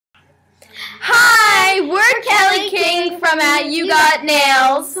from at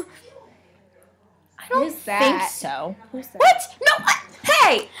YouGotNailz. I don't think so. Who's that? What? No,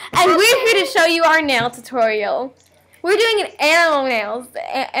 hey! And we're here to show you our nail tutorial. We're doing an animal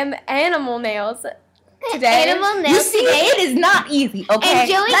nails today. Animal nails. You see, it is not easy, okay? And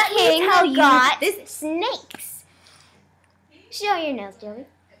Joey King got snakes. Show your nails, Joey.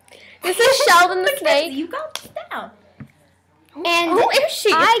 This is Sheldon the snake. You got this down. And who is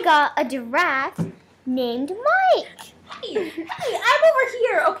she? I got a giraffe named Mike. Hey, I'm over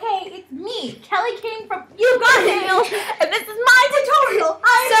here, okay? It's me, Kelly King from YouGotNailz, and this is my tutorial.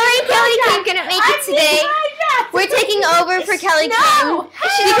 Sorry, Kelly King couldn't make it today. We're taking over for Kelly King.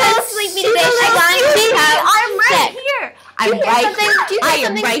 She's so sleepy today. I'm right here. I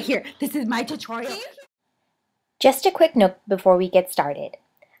am right here. This is my tutorial. Just a quick note before we get started.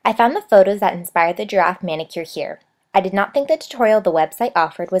 I found the photos that inspired the giraffe manicure here. I did not think the tutorial the website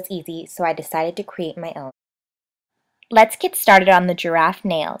offered was easy, so I decided to create my own. Let's get started on the giraffe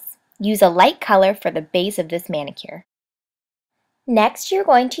nails. Use a light color for the base of this manicure. Next, you're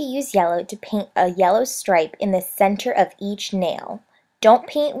going to use yellow to paint a yellow stripe in the center of each nail. Don't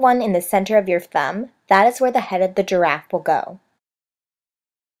paint one in the center of your thumb. That is where the head of the giraffe will go.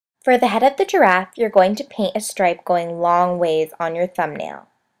 For the head of the giraffe, you're going to paint a stripe going long ways on your thumbnail.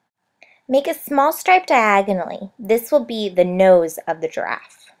 Make a small stripe diagonally. This will be the nose of the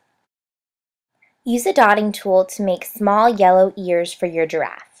giraffe. Use a dotting tool to make small yellow ears for your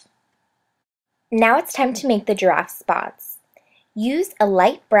giraffe. Now it's time to make the giraffe spots. Use a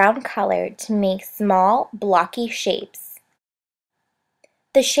light brown color to make small, blocky shapes.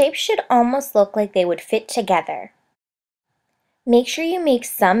 The shapes should almost look like they would fit together. Make sure you make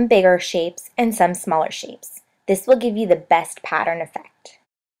some bigger shapes and some smaller shapes. This will give you the best pattern effect.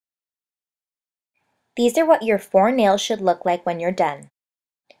 These are what your 4 nails should look like when you're done.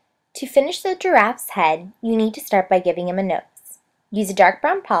 To finish the giraffe's head, you need to start by giving him a nose. Use a dark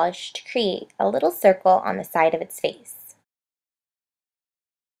brown polish to create a little circle on the side of its face.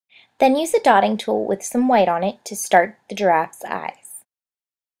 Then use a dotting tool with some white on it to start the giraffe's eyes.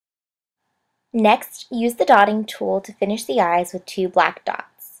 Next, use the dotting tool to finish the eyes with 2 black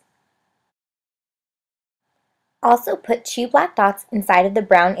dots. Also put 2 black dots inside of the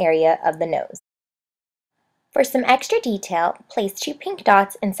brown area of the nose. For some extra detail, place 2 pink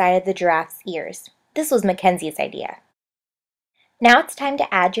dots inside of the giraffe's ears. This was Mackenzie's idea. Now it's time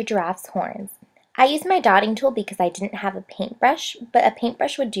to add your giraffe's horns. I used my dotting tool because I didn't have a paintbrush, but a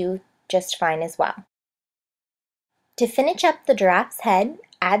paintbrush would do just fine as well. To finish up the giraffe's head,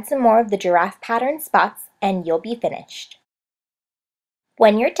 add some more of the giraffe pattern spots and you'll be finished.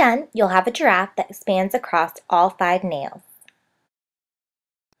 When you're done, you'll have a giraffe that spans across all 5 nails.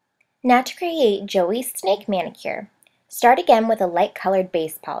 Now to create Joey's snake manicure, start again with a light colored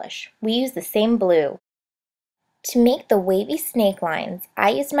base polish. We use the same blue. To make the wavy snake lines, I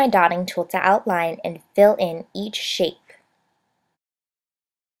used my dotting tool to outline and fill in each shape.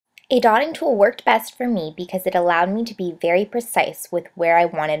 A dotting tool worked best for me because it allowed me to be very precise with where I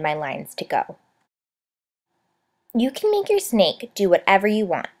wanted my lines to go. You can make your snake do whatever you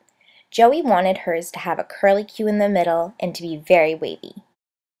want. Joey wanted hers to have a curly Q in the middle and to be very wavy.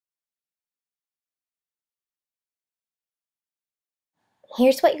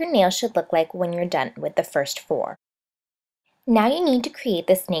 Here's what your nails should look like when you're done with the first 4. Now you need to create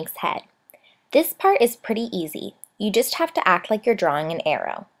the snake's head. This part is pretty easy. You just have to act like you're drawing an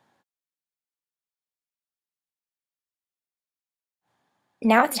arrow.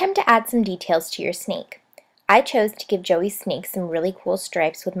 Now it's time to add some details to your snake. I chose to give Joey's snake some really cool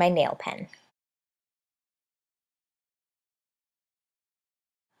stripes with my nail pen.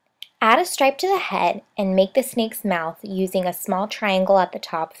 Add a stripe to the head and make the snake's mouth using a small triangle at the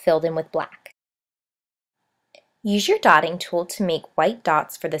top filled in with black. Use your dotting tool to make white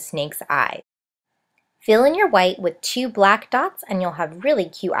dots for the snake's eyes. Fill in your white with 2 black dots and you'll have really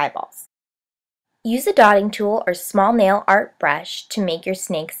cute eyeballs. Use a dotting tool or small nail art brush to make your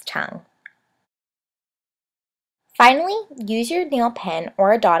snake's tongue. Finally, use your nail pen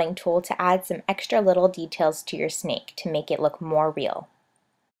or a dotting tool to add some extra little details to your snake to make it look more real.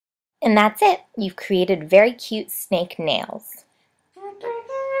 And that's it! You've created very cute snake nails.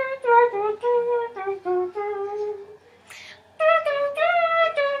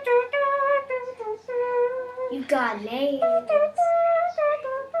 You got nails.